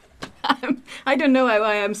I don't know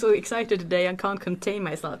why I'm so excited today. I can't contain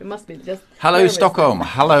myself. It must be just... Hello, nervous. Stockholm.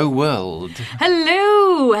 Hello, world.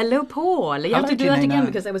 Hello. Hello, Paul. You have to do that Janina. again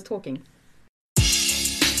because I was talking.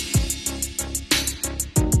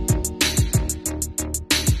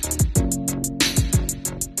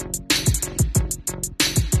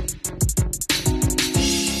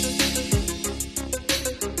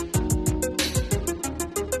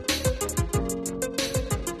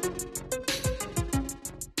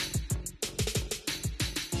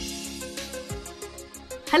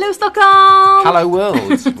 Hello, Stockholm! Hello,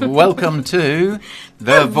 world. Welcome to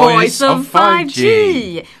The Voice of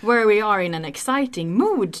 5G. Where we are in an exciting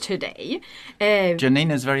mood today.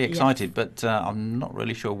 Janina's very excited, but I'm not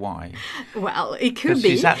really sure why. Well, it could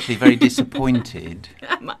be. She's actually very disappointed.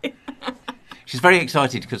 Am I? She's very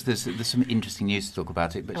excited because there's some interesting news to talk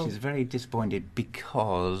about it, but she's very disappointed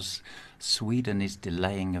because Sweden is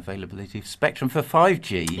delaying availability of spectrum for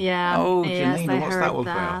 5G. Yeah. Oh, yes, Janina, I what's heard that all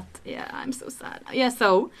about? Yeah, I'm so sad. Yeah,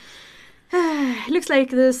 so looks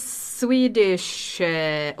like the Swedish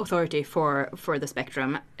authority for the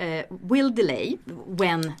spectrum will delay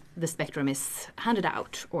when the spectrum is handed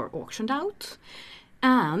out or auctioned out,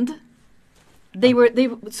 and they were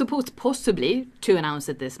supposed possibly to announce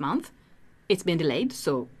it this month. It's been delayed,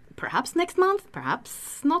 so perhaps next month,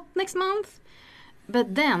 perhaps not next month.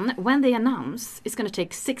 But then, when they announce, it's going to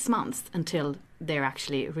take 6 months until they're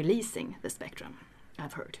actually releasing the spectrum,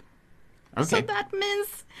 I've heard. Okay. So that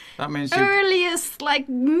means you... earliest, like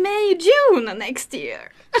May, June next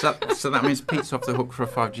year. So that means Pete's off the hook for a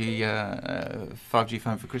 5G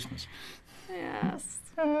phone for Christmas. Yes.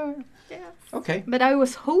 Yes. Okay. But I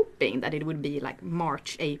was hoping that it would be like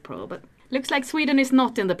March, April, but looks like Sweden is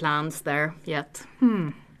not in the plans there yet.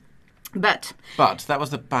 But that was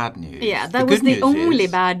the bad news. Yeah, that was the only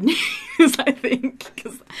bad news, I think.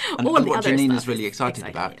 And all the what other Janina's stuff really excited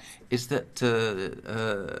about yes. is that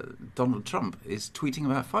Donald Trump is tweeting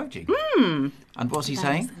about 5G. And what's he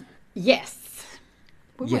saying? Yes.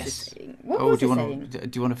 What yes. was he saying? What was he saying?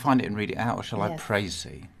 Do you want to find it and read it out, or shall I Yes. praise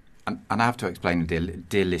thee? And I have to explain,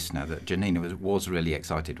 dear listener, that Janina was really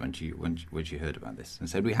excited when she heard about this and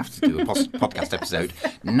said, we have to do a podcast episode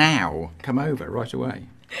now. Come over right away.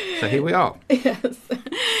 So here we are. Yes.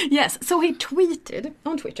 Yes. So he tweeted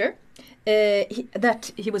on Twitter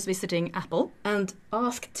that he was visiting Apple and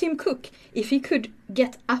asked Tim Cook if he could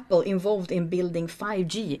get Apple involved in building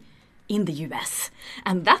 5G in the US.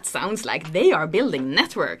 And that sounds like they are building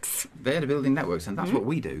networks. They're building networks, and that's what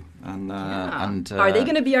we do. And are they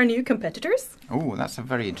going to be our new competitors? Oh, that's a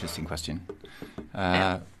very interesting question.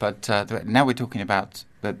 But now we're talking about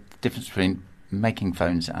the difference between making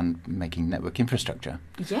phones and making network infrastructure.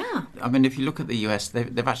 Yeah. I mean, if you look at the US,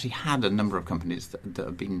 they've actually had a number of companies that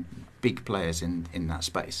have been big players in that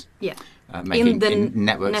space. Yeah. Making in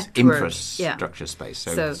networks infrastructure yeah. space.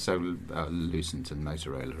 So Lucent and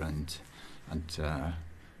Motorola and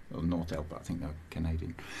Nortel, but I think they're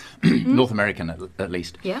Canadian, North American at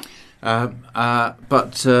least. Yeah.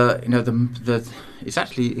 But it's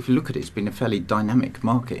actually, if you look at it, it's been a fairly dynamic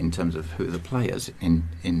market in terms of who are the players in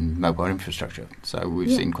mobile infrastructure. So we've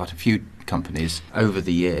seen quite a few companies over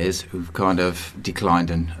the years who've kind of declined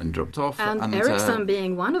and dropped off. And Ericsson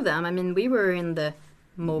being one of them. I mean, we were in the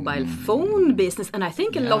mobile phone business, and I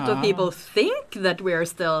think a lot of people think that we're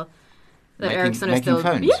still... Ericsson is still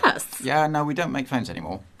phones. Yes. Yeah, no, we don't make phones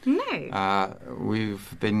anymore. No.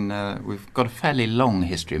 We've got a fairly long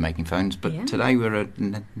history of making phones, but today we're a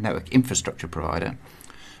network infrastructure provider.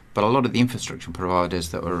 But a lot of the infrastructure providers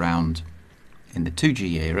that were around in the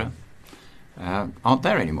 2G era aren't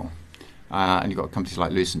there anymore. And you've got companies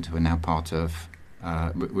like Lucent who are now part of,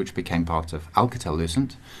 which became part of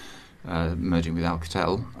Alcatel-Lucent, merging with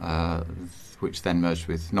Alcatel, which then merged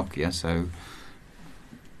with Nokia. So.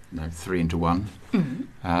 3 into 1.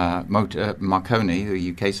 Marconi,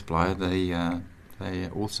 the UK supplier, they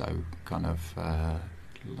also kind of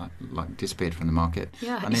like disappeared from the market.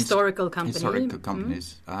 Yeah, historical company. Historical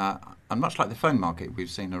companies. And much like the phone market, we've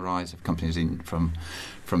seen a rise of companies from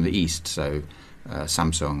the east. So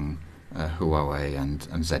Samsung, Huawei, and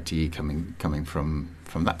ZTE coming from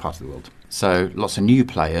that part of the world. So lots of new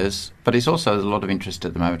players, but it's also a lot of interest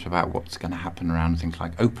at the moment about what's going to happen around things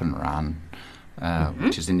like Open RAN.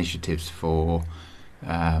 Which is initiatives for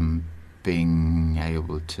being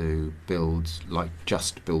able to build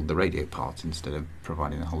the radio part instead of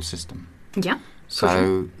providing the whole system. Yeah.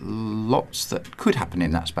 So lots that could happen in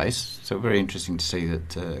that space. So very interesting to see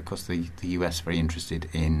that, of course, the US very interested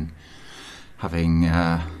in having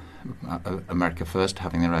America First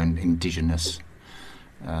having their own indigenous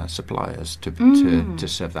suppliers to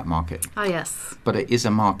serve that market. Ah, yes. But it is a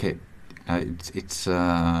market.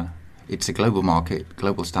 it's a global market,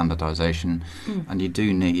 global standardization, and you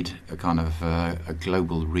do need a kind of a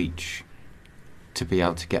global reach to be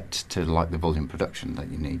able to get to like the volume production that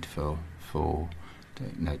you need for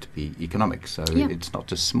to be economic. So it's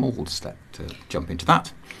not a small step to jump into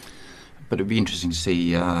that. But it'd be interesting to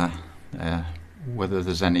see whether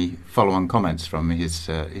there's any follow-on comments from his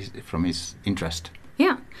interest.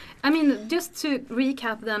 Yeah, I mean, just to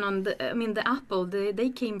recap then on the Apple, they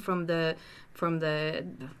came from the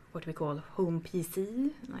what we call home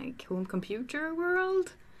PC, like home computer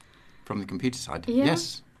world. From the computer side,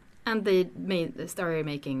 yes. And they started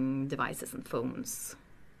making devices and phones.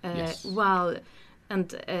 Yes. While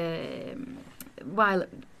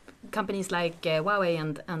companies like Huawei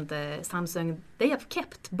and Samsung, they have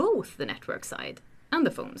kept both the network side and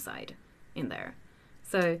the phone side in there.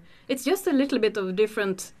 So it's just a little bit of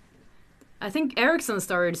different. I think Ericsson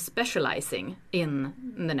started specializing in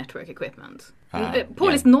the network equipment. Paul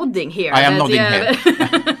is nodding here. I am nodding here.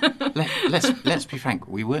 Let's be frank.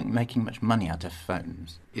 We weren't making much money out of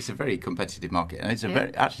phones. It's a very competitive market, and it's a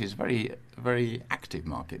very active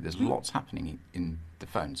market. There's lots happening in the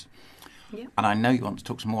phones. Yeah. And I know you want to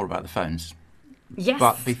talk some more about the phones. Yes.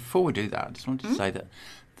 But before we do that, I just wanted to say that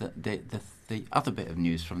the other bit of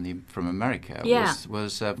news from America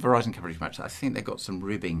was Verizon coverage maps. I think they got some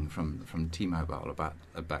ribbing from T-Mobile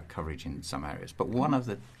about coverage in some areas. But one of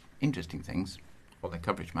the interesting things on their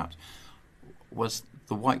coverage maps was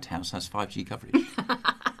the White House has 5G coverage.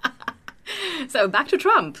 So back to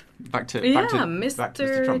Trump. Back to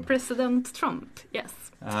Mr. Trump. President Trump. Yes.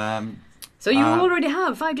 So you already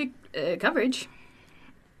have 5G coverage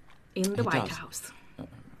in the White House.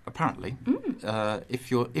 Apparently,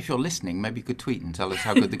 if you're listening, maybe you could tweet and tell us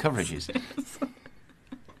how good the coverage is.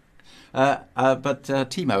 But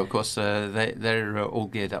T-Mo, of course, they're all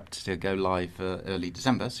geared up to go live early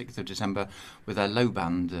December, 6th of December, with their low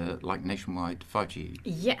band, like nationwide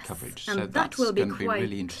 5G coverage. And so that will be going to be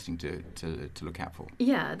really interesting to look out for.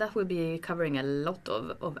 Yeah, that will be covering a lot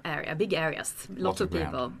of area, big areers, lots of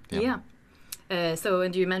people. Yeah.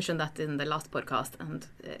 And you mentioned that in the last podcast, and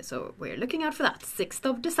so we're looking out for that, 6th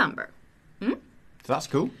of December. So that's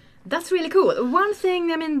cool. That's really cool. One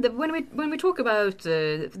thing, I mean, when we talk about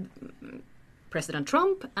President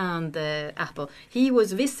Trump and Apple, he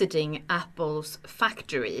was visiting Apple's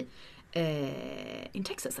factory in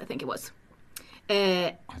Texas, I think it was.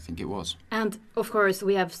 I think it was. And of course,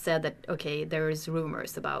 we have said that, okay, there is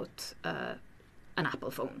rumors about an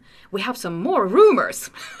Apple phone. We have some more rumors.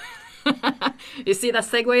 You see that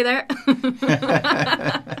segue there?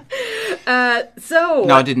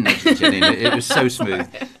 No, I didn't notice, Jenny. It was so smooth.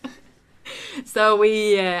 So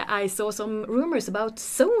I saw some rumors about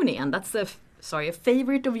Sony, and that's a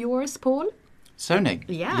favorite of yours, Paul. Sony?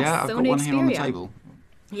 Yeah, I've got one here on the table.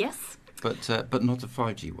 Yes. But not a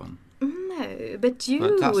 5G one. No, but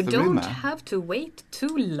you don't have to wait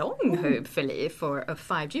too long, hopefully, for a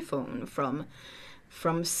 5G phone from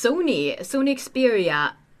Sony. Sony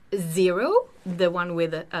Xperia 0, the one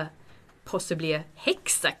with possibly a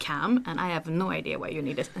hexacam, and I have no idea why you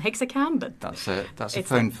need a hexacam, but that's a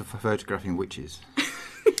phone for photographing witches.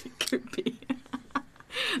 Could be.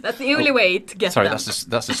 That's the only way to get them. That's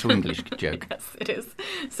a Swinglish joke. Yes, it is.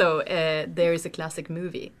 So there is a classic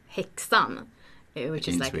movie, Häxan, which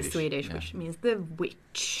is like Swedish, which means the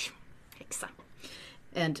witch. Hexa.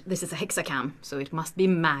 And this is a hexacam, so it must be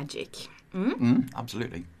magic.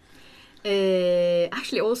 Absolutely.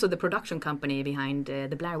 Actually, also the production company behind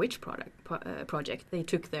the Blair Witch project, they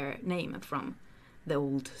took their name from the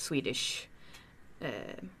old Swedish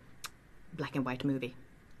black and white movie.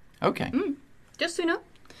 Okay. Just so you know.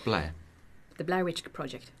 Blair. The Blair Witch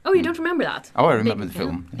project. Oh, you don't remember that? Oh, I remember the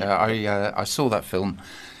film. Yeah, I saw that film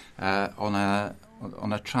on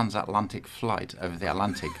a transatlantic flight over the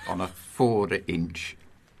Atlantic on a 4-inch.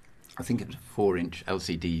 I think it was a 4-inch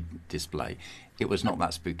LCD display. It was not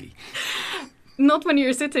that spooky. Not when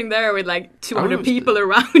you're sitting there with like 200 people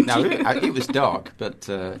around you. No, it was dark, but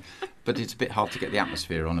it's a bit hard to get the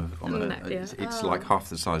atmosphere on a. It's like half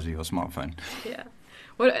the size of your smartphone. Yeah,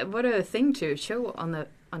 what a thing to show on a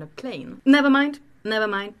plane. Never mind.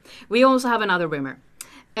 We also have another rumor.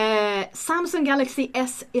 Samsung Galaxy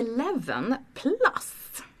S11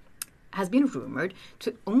 Plus has been rumored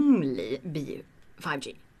to only be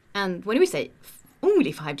 5G. And when we say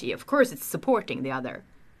only 5G, of course it's supporting the other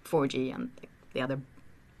 4G and the other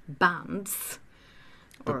bands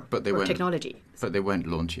or technology. But they won't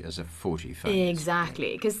launch it as a 4G phone.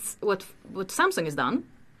 Exactly, because what Samsung has done,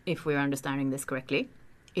 if we're understanding this correctly,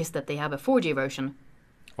 is that they have a 4G version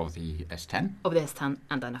of the S10. Of the S10,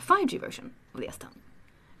 and then a 5G version of the S10.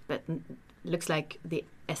 But looks like the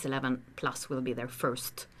S11 Plus will be their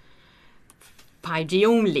first 5G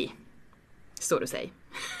only, so to say.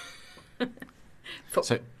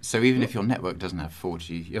 So even if your network doesn't have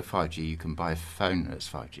 4G, your 5G, you can buy a phone that's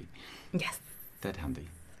 5G. Yes. Dead handy.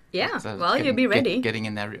 Yeah, you'll be ready. Getting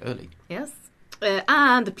in there early. Yes.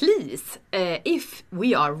 And please, if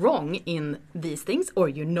we are wrong in these things, or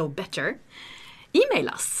you know better, email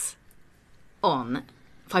us on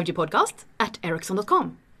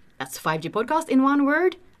 5gpodcast@ericsson.com. That's 5gpodcast in one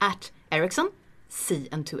word at Ericsson,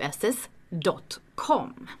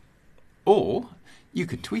 C&2SS.com. Or you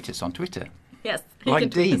could tweet us on Twitter. Yes.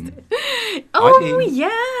 Like Dean. Oh, Dean.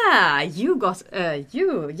 yeah. You got,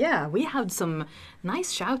 we had some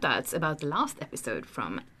nice shout-outs about the last episode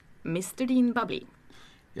from Mr. Dean Bubbly.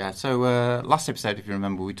 Yeah, so last episode, if you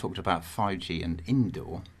remember, we talked about 5G and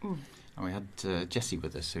indoor. And we had Jessie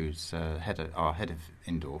with us, who's our head of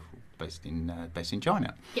indoor, based in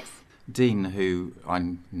China. Yes. Dean, who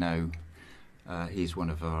I know, he's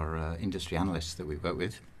one of our industry analysts that we work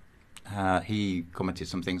with. He commented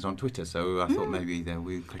some things on Twitter, so I thought maybe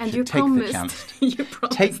we should take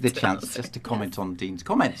the chance just to comment on Dean's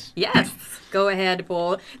comments. Yes, go ahead,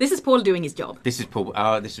 Paul. This is Paul doing his job. This is Paul.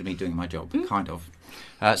 This is me doing my job, kind of.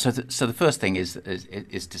 So the first thing is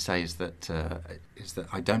that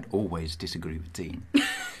I don't always disagree with Dean.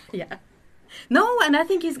 Yeah. No, and I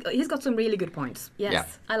think he's got some really good points. Yes, yeah.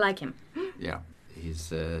 I like him. Yeah,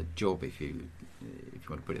 his job, if you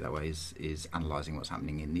want to put it that way, is analysing what's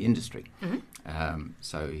happening in the industry.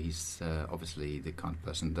 So he's obviously the kind of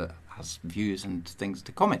person that has views and things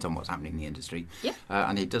to comment on what's happening in the industry. Yeah.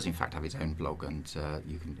 And he does in fact have his own blog, and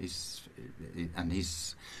he's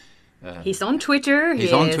on Twitter.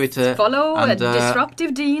 He's on Twitter. Follow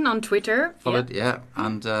Disruptive Dean on Twitter. Followed, yeah,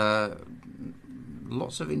 and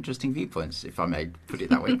lots of interesting viewpoints, if I may put it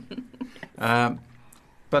that way.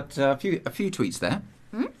 But a few tweets there.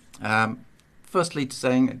 Firstly,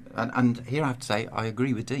 saying, and here I have to say, I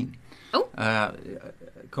agree with Dean. Oh.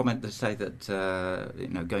 Comment to say that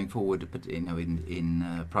going forward, in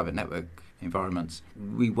private network environments,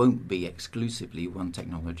 we won't be exclusively one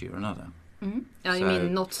technology or another. So, you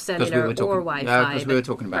mean not cellular or Wi-Fi? Yeah, because we were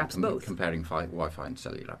talking about both. Comparing Wi-Fi and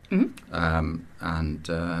cellular.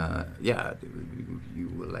 You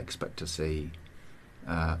will expect to see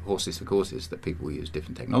horses for courses, that people will use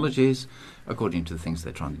different technologies according to the things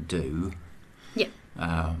they're trying to do. Yeah.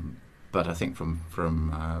 But I think from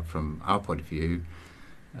our point of view,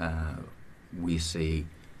 we see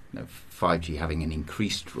 5G having an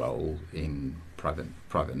increased role in private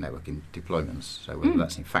networking deployments. So whether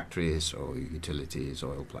that's in factories or utilities,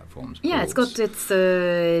 oil platforms. Yeah, ports. It's got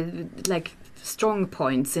its like strong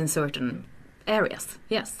points in certain areas.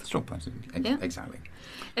 Yes. Strong points, exactly.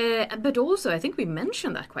 But also, I think we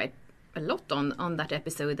mentioned that quite a lot on that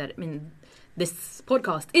episode. That this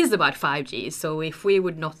podcast is about 5G. So if we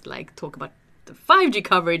would not talk about the 5G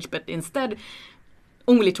coverage, but instead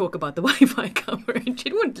only talk about the Wi-Fi coverage,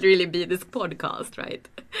 it wouldn't really be this podcast, right?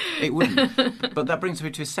 It wouldn't. But that brings me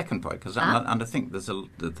to a second point, because and I think there's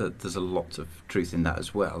a lot of truth in that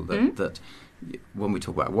as well. That when we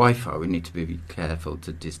talk about Wi-Fi, we need to be careful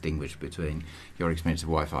to distinguish between your experience of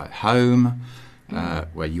Wi-Fi at home,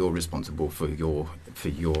 where you're responsible for your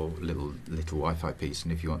little Wi-Fi piece,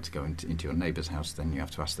 and if you want to go into your neighbour's house, then you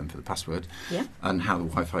have to ask them for the password. Yeah. And how the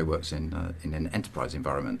Wi-Fi works in an enterprise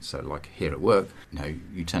environment. So, like here at work,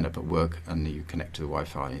 you turn up at work and you connect to the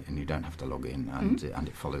Wi-Fi, and you don't have to log in, and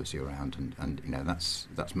it follows you around, and that's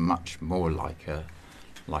much more like a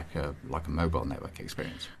mobile network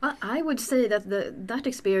experience. I would say that that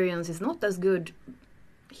experience is not as good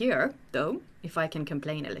here, though, if I can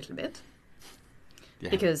complain a little bit. Yeah.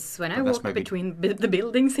 Because when I walk between the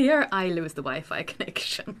buildings here, I lose the Wi-Fi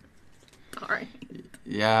connection. Darn.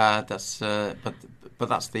 Yeah, that's but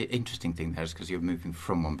that's the interesting thing there, is because you're moving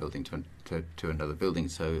from one building to another building,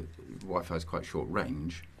 so Wi-Fi is quite short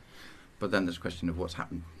range. But then there's a question of what's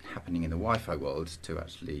happening in the Wi-Fi world to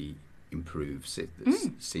actually improve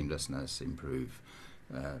seamlessness, improve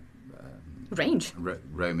range,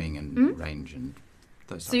 roaming and range, and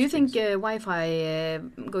those. So you think Wi-Fi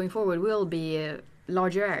going forward will be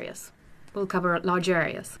larger areas? Will cover larger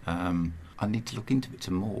areas? I need to look into it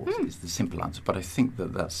some more. Is the simple answer, but I think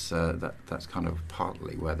that's kind of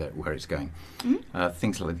partly where it's going.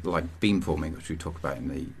 Things like beamforming, which we talk about in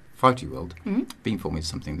the 5G world. Beamforming is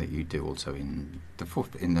something that you do also in the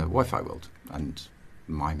Wi-Fi world, and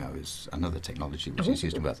MIMO is another technology which is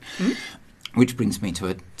used in both. Which brings me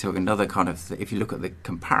to another kind of. If you look at the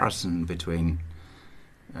comparison between,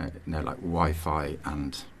 like Wi-Fi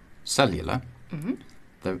and cellular.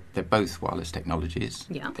 They're both wireless technologies.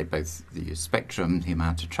 Yeah. They both, the spectrum, the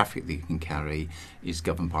amount of traffic that you can carry is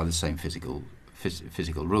governed by the same physical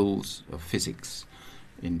physical rules of physics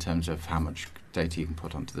in terms of how much data you can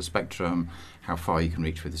put onto the spectrum, how far you can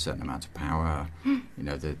reach with a certain amount of power.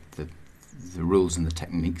 The rules and the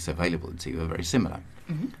techniques available to you are very similar.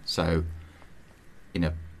 So in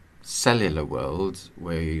a cellular world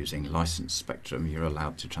where you're using licensed spectrum, you're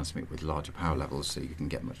allowed to transmit with larger power levels so you can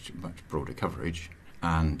get much broader coverage.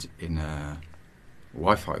 And in a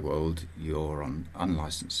Wi-Fi world, you're on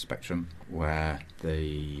unlicensed spectrum where there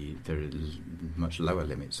are much lower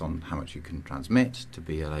limits on how much you can transmit to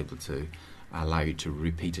be able to allow you to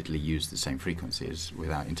repeatedly use the same frequencies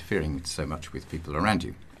without interfering so much with people around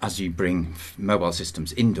you. As you bring mobile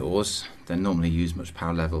systems indoors, they normally use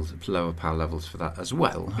lower power levels for that as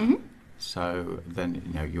well. So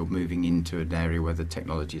then you're moving into an area where the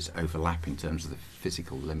technologies overlap in terms of the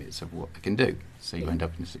physical limits of what they can do. So you end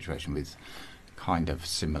up in a situation with kind of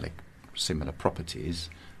similar properties,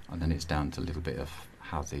 and then it's down to a little bit of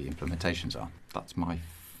how the implementations are. That's my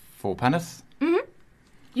four-penneth.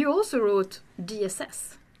 You also wrote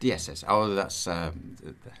DSS. DSS. Oh,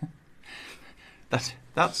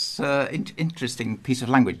 that's interesting piece of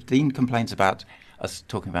language. Dean complains about us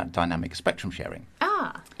talking about dynamic spectrum sharing.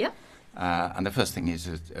 Yeah. And the first thing is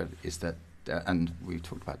that, and we've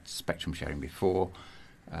talked about spectrum sharing before.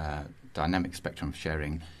 Dynamic spectrum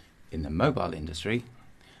sharing in the mobile industry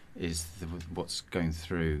is what's going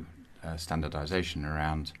through standardization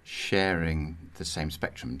around sharing the same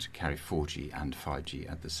spectrum to carry 4G and 5G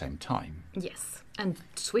at the same time. Yes, and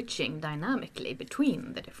switching dynamically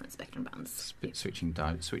between the different spectrum bands. Switching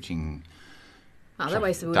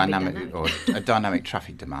otherwise it would dynamic or a dynamic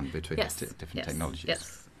traffic demand between different technologies.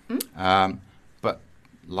 Yes. But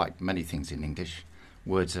like many things in English,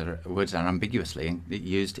 words are ambiguously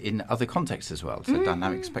used in other contexts as well. So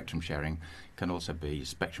dynamic spectrum sharing can also be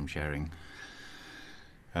spectrum sharing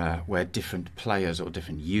where different players or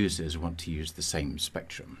different users want to use the same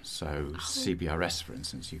spectrum. So CBRS, for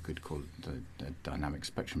instance, you could call it the dynamic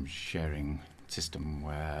spectrum sharing system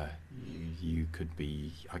where I could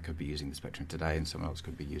be using the spectrum today and someone else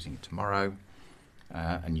could be using it tomorrow.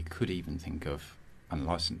 And you could even think of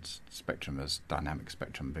unlicensed spectrum as dynamic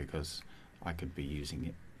spectrum because I could be using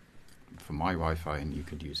it for my Wi-Fi and you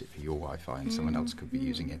could use it for your Wi-Fi and someone else could be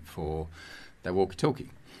using it for their walkie-talkie.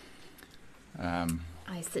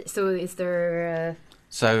 I see. So is there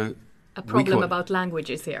a problem about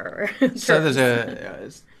languages here? So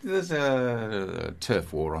there's a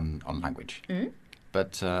turf war on language.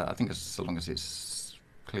 But I think so long as it's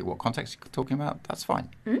clear what context you're talking about, that's fine.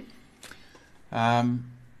 Did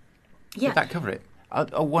that cover it?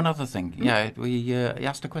 One other thing. We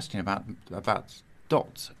asked a question about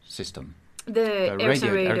DOT system. The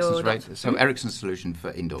Ericsson radio. So Ericsson's solution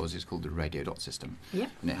for indoors is called the radio DOT system. Yeah.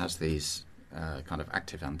 And it has these kind of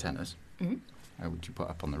active antennas, which you put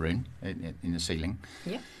up on the room in the ceiling.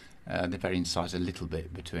 Yeah. They vary in size a little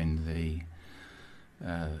bit between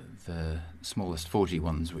the smallest 4G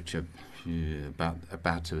ones, which are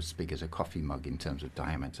about as big as a coffee mug in terms of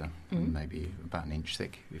diameter, and maybe about an inch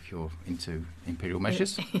thick if you're into imperial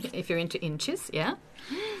measures. If you're into inches, yeah.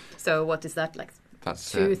 So what is that, like?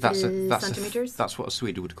 That's 2-3 centimeters? That's what a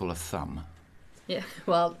Swede would call a thumb. Yeah,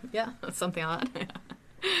 well, yeah, something like that.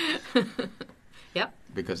 Yeah.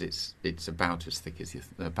 Because it's about as thick as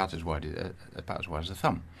about as wide as a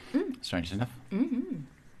thumb. Strange enough.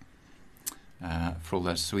 For all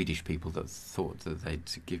those Swedish people that thought that they'd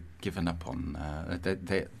given up on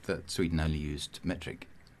that Sweden only used metric.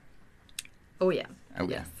 Oh yeah. Oh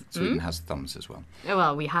yes. Yeah. Sweden has thumbs as well.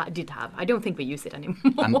 Well, we did have. I don't think we use it anymore.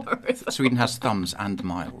 And Sweden has thumbs and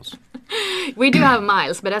miles. We do have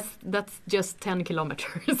miles, but that's just 10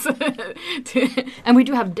 kilometers. And we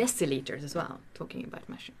do have deciliters as well, talking about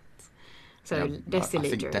measurements. So deciliters. I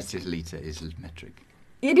think deciliter is metric.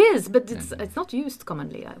 It is, but it's not used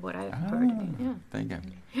commonly, what I've heard. Yeah. There you go.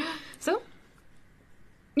 So,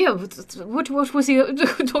 yeah, what was he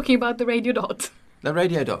talking about, the radio dot? The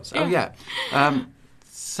radio dots. Yeah. Oh, yeah.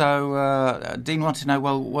 So Dean wanted to know,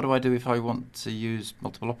 well, what do I do if I want to use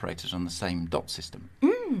multiple operators on the same dot system?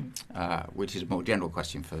 Which is a more general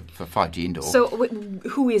question for 5G indoor. So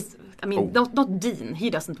who is, I mean, not Dean,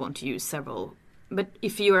 he doesn't want to use several, but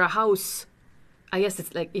if you're a house, I guess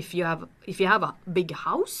it's like if you have a big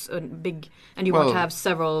house and you want to have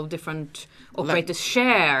several different operators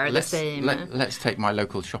share the same. Let's take my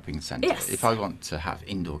local shopping centre. Yes. If I want to have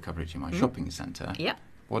indoor coverage in my shopping centre,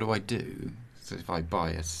 what do I do? So if I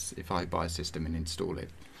buy a system and install it,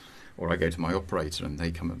 or I go to my operator and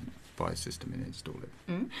they come and buy a system and install it,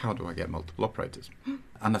 how do I get multiple operators?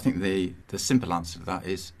 And I think the simple answer to that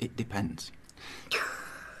is it depends.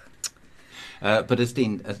 But as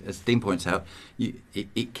Dean points out,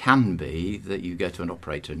 it can be that you go to an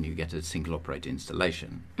operator and you get a single operator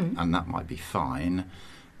installation, and that might be fine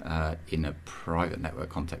in a private network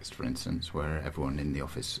context, for instance, where everyone in the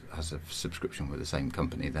office has a subscription with the same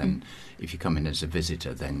company. Then if you come in as a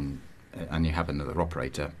visitor, then and you have another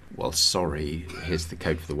operator, well, sorry, here's the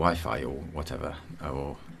code for the Wi-Fi or whatever,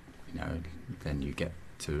 or then you get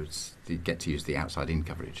to use the outside-in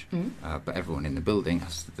coverage. But everyone in the building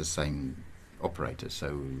has the same operator,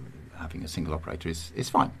 so having a single operator is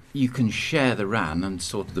fine. You can share the RAN and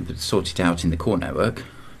sort it out in the core network.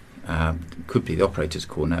 Could be the operator's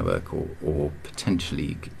core network, or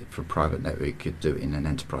potentially for a private network you could do it in an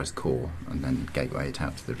enterprise core and then gateway it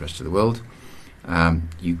out to the rest of the world.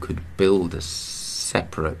 You could build a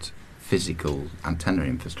separate physical antenna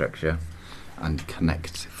infrastructure and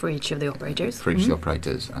connect for each of the operators. Of the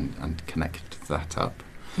operators and connect that up.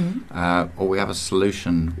 Or we have a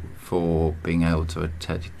solution for being able to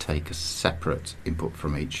take a separate input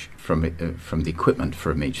from the equipment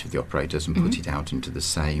from each of the operators and put it out into the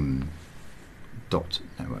same dot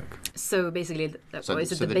network. So basically, is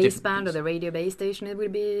it the baseband or the radio base station? It will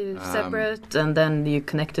be separate, and then you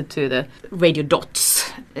connect it to the radio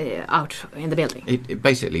dots out in the building. It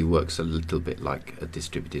basically works a little bit like a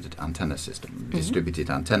distributed antenna system. Distributed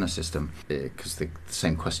antenna system, because the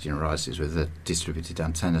same question arises with a distributed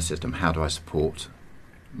antenna system. How do I support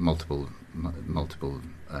multiple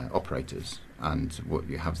operators? And what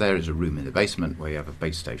you have there is a room in the basement where you have a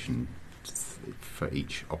base station for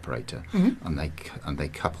each operator, and they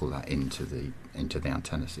couple that into the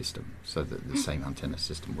antenna system, so that the same antenna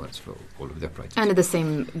system works for all of the operators. And the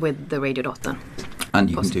same with the radio dot then.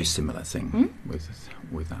 And you can do a similar thing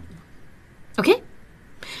with that. Okay.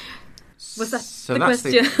 Was that so the that's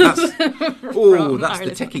question? That's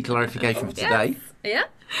the techie clarification for today. Yeah.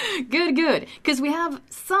 Good. Because we have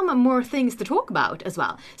some more things to talk about as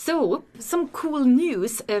well. So, some cool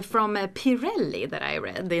news from Pirelli that I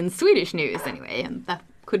read in Swedish news anyway. And that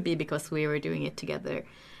could be because we were doing it together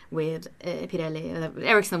with Pirelli.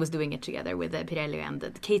 Ericsson was doing it together with Pirelli and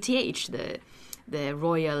the KTH, the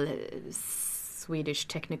Royal Swedish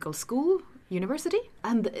Technical School University.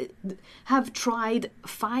 And have tried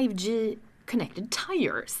 5G connected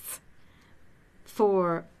tires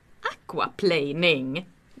for aquaplaning.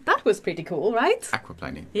 That was pretty cool, right?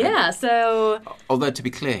 Aquaplaning. Yeah, so... Although, to be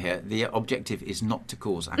clear here, the objective is not to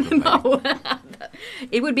cause aquaplaning. No,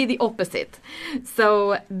 it would be the opposite.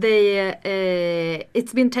 So,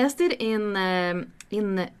 it's been tested in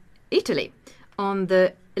Italy on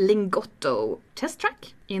the Lingotto test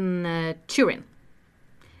track in Turin.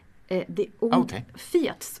 The old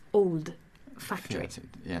Fiat's old factory.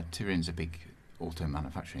 Fiat, Turin's a big auto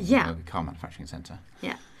manufacturing, car manufacturing centre.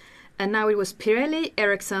 Yeah. And now it was Pirelli,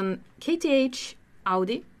 Ericsson, KTH,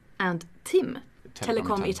 Audi, and TIM,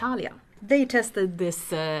 Telecom Italia. They tested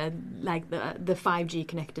this, like the 5G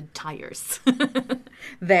connected tires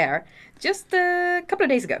there just a couple of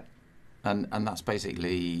days ago. And that's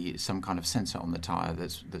basically some kind of sensor on the tyre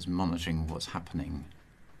that's monitoring what's happening.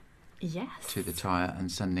 Yes. To the tyre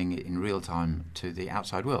and sending it in real time to the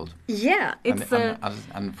outside world. Yeah, it's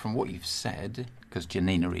and from what you've said, because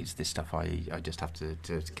Janina reads this stuff, I just have to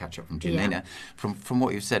catch up from Janina. Yeah. From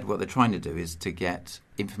what you've said, what they're trying to do is to get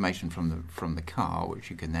information from the car, which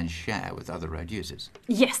you can then share with other road users.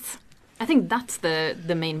 Yes, I think that's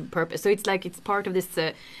the main purpose. So it's like it's part of this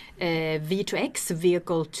V2X,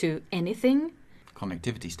 vehicle to anything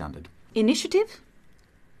connectivity standard initiative.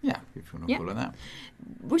 Yeah, if you want to call it that.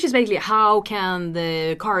 Which is basically how can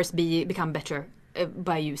the cars become better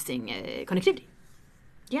by using connectivity.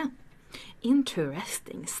 Yeah.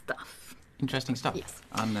 Interesting stuff. Yes.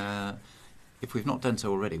 And if we've not done so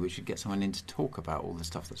already, we should get someone in to talk about all the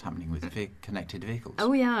stuff that's happening with connected vehicles.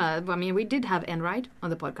 Oh, yeah. I mean, we did have Enride on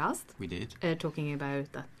the podcast. We did. Talking about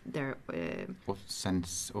their...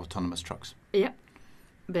 Sense autonomous trucks. Yeah.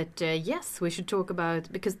 But yes, we should talk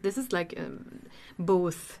about, because this is like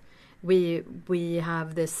both, we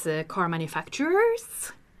have this car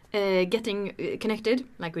manufacturers getting connected,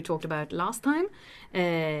 like we talked about last time,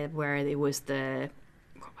 where it was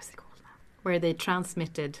what was it called now? Where they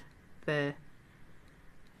transmitted the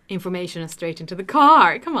information straight into the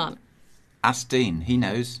car. Come on. Ask Dean, he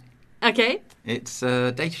knows. Okay. It's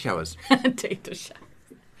data showers.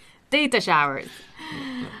 Data showers.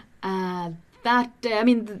 That I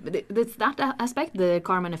mean, it's that aspect, the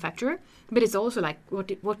car manufacturer, but it's also like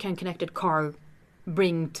what can connected car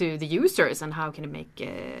bring to the users, and how can it make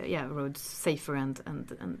roads safer and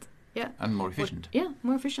more efficient.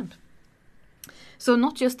 More efficient. So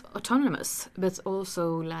not just autonomous, but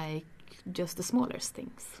also like just the smallest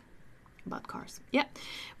things. About cars. Yeah.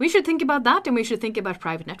 We should think about that, and we should think about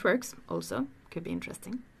private networks also. Could be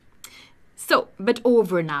interesting. So, but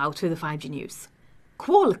over now to the 5G news.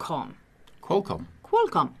 Qualcomm.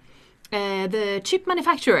 The chip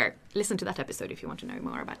manufacturer. Listen to that episode if you want to know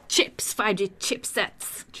more about chips, 5G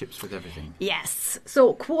chipsets. Chips with everything. Yes.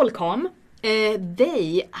 So Qualcomm,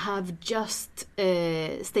 they have just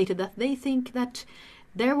stated that they think that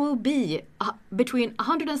there will be between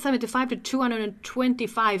 175 to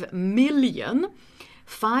 225 million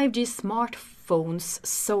 5G smartphones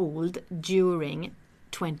sold during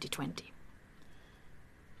 2020.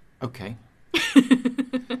 Okay.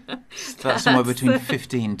 That's somewhere between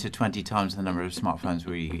 15 to 20 times the number of smartphones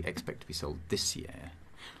we expect to be sold this year.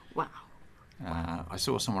 Wow. I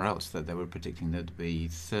saw somewhere else that they were predicting there'd be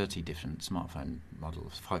 30 different smartphone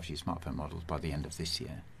models, 5G smartphone models by the end of this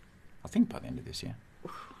year. I think by the end of this year.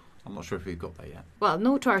 I'm not sure if we've got there yet. Well,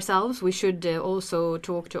 note to ourselves, we should also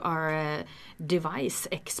talk to our device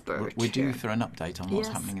expert. We're due for an update on what's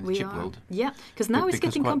happening in the chip world. Yeah, because now it's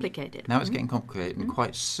getting complicated. Now it's getting complicated, and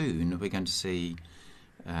quite soon we're going to see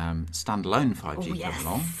standalone 5G come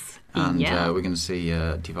along. And we're going to see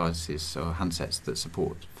devices or handsets that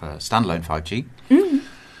support for standalone 5G.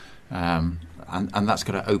 And that's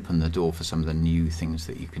going to open the door for some of the new things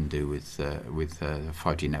that you can do with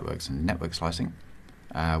 5G networks and network slicing.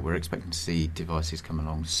 We're expecting to see devices come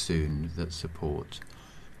along soon that support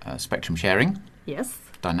spectrum sharing. Yes.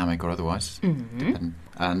 Dynamic or otherwise. And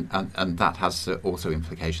that has also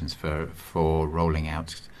implications for rolling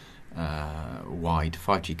out wide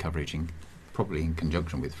 5G coverage, probably in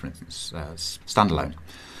conjunction with, for instance, standalone.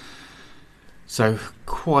 So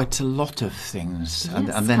quite a lot of things,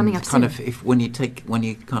 yes, and then kind of when you take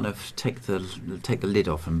the lid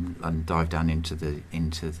off and dive down into the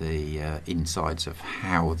insides of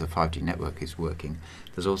how the 5G network is working,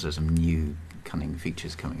 there's also some new cunning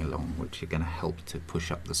features coming along which are going to help to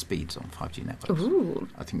push up the speeds on 5G networks. Ooh.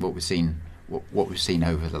 I think what we've seen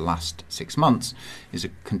over the last 6 months is a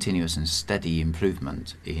continuous and steady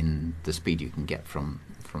improvement in the speed you can get from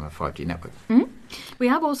a 5G network. We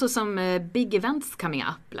have also some big events coming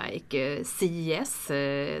up, like CES,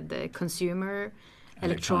 the Consumer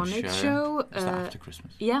Electronics Show. Is that after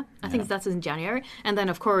Christmas? Yeah, I think that's in January. And then,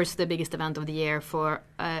 of course, the biggest event of the year for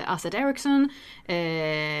us at Ericsson,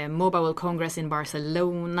 Mobile World Congress in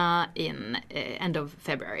Barcelona in end of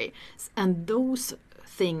February. And those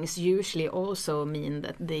things usually also mean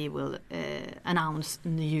that they will announce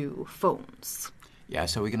new phones. Yeah,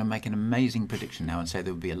 so we're going to make an amazing prediction now and say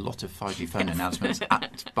there will be a lot of 5G phone announcements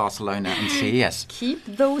at Barcelona and CES. Keep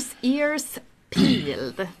those ears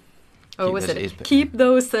peeled. Or was it? Keep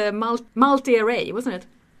those multi-array, wasn't it?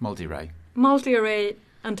 Multi-array. Multi-array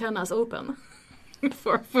antennas open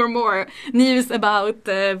for more news about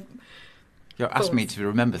You're asking me to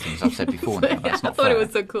remember things I've said before now. That's not fair. I thought it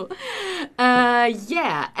was so cool.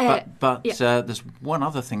 But there's one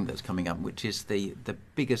other thing that's coming up, which is the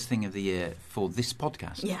biggest thing of the year for this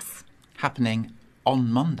podcast. Yes. Happening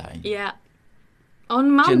on Monday. Yeah.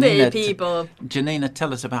 On Monday, people. Janina,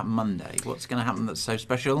 tell us about Monday. What's going to happen that's so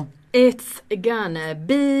special? It's gonna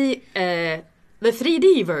be the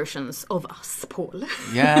 3D versions of us, Paul.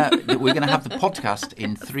 Yeah, we're going to have the podcast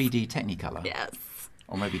in 3D Technicolor. Yes.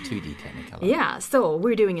 Or maybe 2D Technicolor. Yeah, so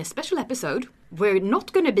we're doing a special episode. We're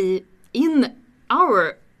not going to be in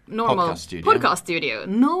our normal podcast studio.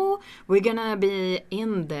 No, we're going to be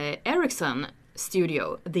in the Ericsson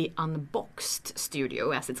studio, the Unboxed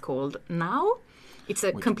studio, as it's called now. It's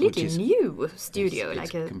a completely new studio.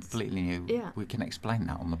 It's completely new. Yeah. We can explain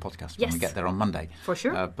that on the podcast when we get there on Monday. For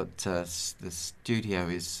sure. But the studio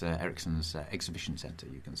is Ericsson's exhibition centre,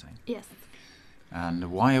 you can say. Yes.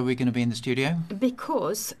 And why are we going to be in the studio?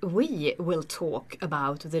 Because we will talk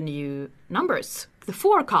about the new numbers, the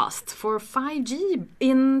forecast for 5G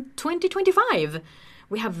in 2025.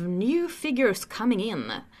 We have new figures coming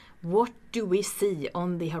in. What do we see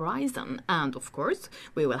on the horizon? And of course,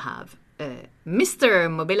 we will have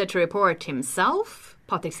Mr. Mobility Report himself,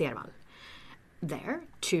 Patrik Servall, there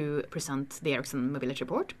to present the Ericsson Mobility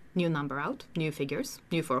Report. New number out, new figures,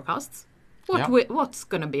 new forecasts. What's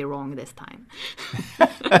going to be wrong this time?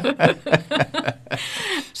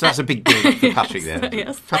 So that's a big deal for Patrick there.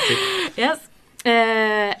 Yes. Patrick. Yes.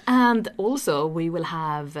 And also we will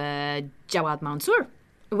have Jawad Mansour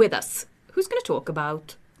with us, who's going to talk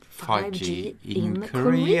about 5G in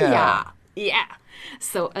Korea. Yeah.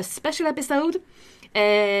 So a special episode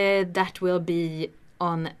that will be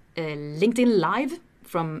on LinkedIn Live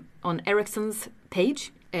on Ericsson's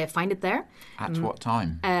page. Find it there. At what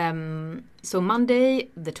time? So Monday,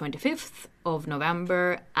 the 25th of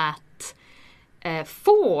November at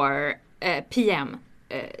 4 p.m.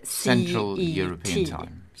 Central CET. European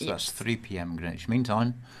time. So that's 3 p.m. Greenwich Mean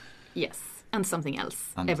Time. Yes, and something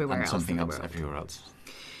else And everywhere something else. else everywhere else.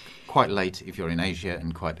 Quite late if you're in Asia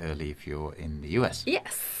and quite early if you're in the US.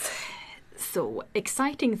 Yes. So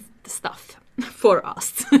exciting stuff for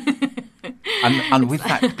us. And with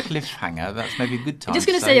that cliffhanger, that's maybe a good time. Just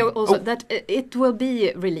going to say also that it will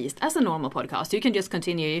be released as a normal podcast. You can just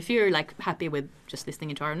continue if you're like happy with just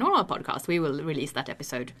listening to our normal podcast. We will release that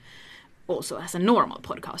episode also as a normal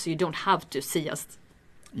podcast. So you don't have to see us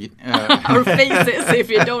our faces if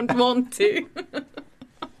you don't want to.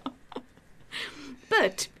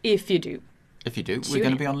 But if you do, we're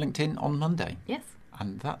going to be on LinkedIn on Monday. Yes.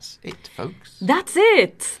 And that's it, folks. That's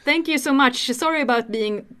it. Thank you so much. Sorry about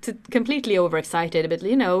being completely overexcited, but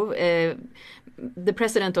the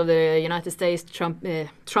president of the United States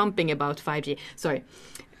trumping about 5G. Sorry,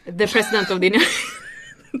 the president of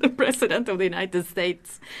the president of the United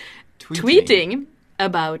States tweeting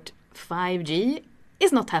about 5G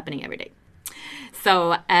is not happening every day.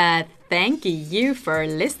 So thank you for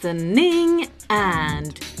listening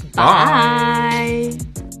and bye.